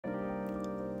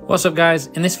What's up guys,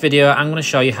 in this video I'm going to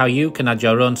show you how you can add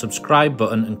your own subscribe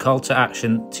button and call to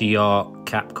action to your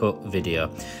Capcut video.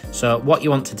 So what you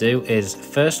want to do is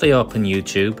firstly open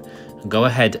YouTube and go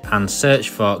ahead and search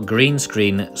for green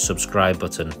screen subscribe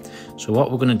button. So what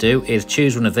we're going to do is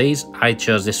choose one of these. I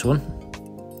chose this one.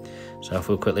 So if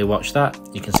we'll quickly watch that,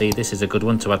 you can see this is a good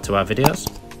one to add to our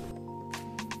videos.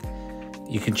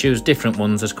 You can choose different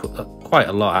ones, there's quite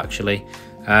a lot actually.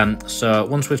 So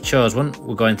once we've chose one,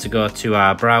 we're going to go to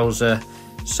our browser,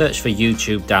 search for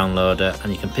YouTube downloader,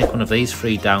 and you can pick one of these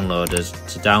free downloaders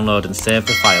to download and save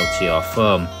the file to your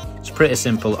phone. It's pretty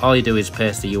simple. All you do is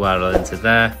paste the URL into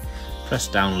there, press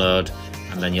download,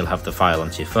 and then you'll have the file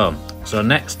onto your phone. So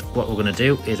next, what we're going to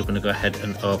do is we're going to go ahead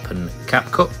and open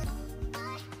Capcut,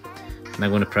 and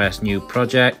I'm going to press new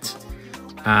project,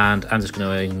 and I'm just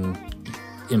going to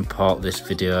import this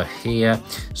video here.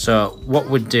 So what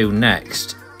we'd do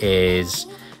next is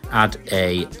add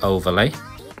a overlay,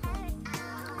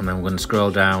 and then we're going to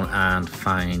scroll down and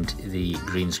find the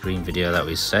green screen video that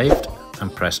we saved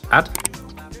and press add.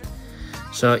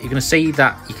 So you're going to see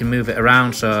that you can move it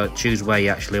around, so choose where you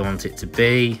actually want it to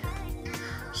be.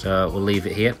 So we'll leave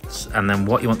it here, and then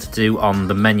what you want to do on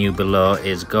the menu below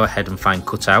is go ahead and find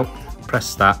cutout,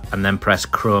 press that, and then press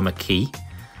chroma key.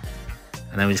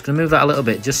 And then we're just going to move that a little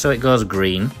bit just so it goes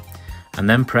green, and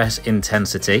then press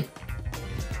intensity,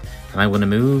 and I'm going to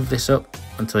move this up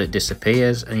until it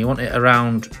disappears, and you want it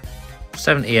around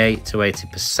 78 to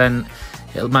 80%.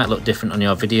 It might look different on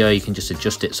your video, you can just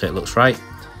adjust it so it looks right.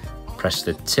 Press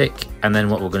the tick, and then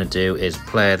what we're going to do is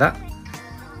play that.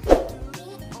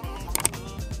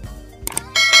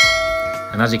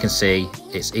 And as you can see,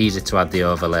 it's easy to add the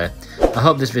overlay. I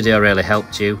hope this video really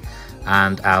helped you,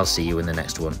 and I'll see you in the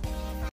next one.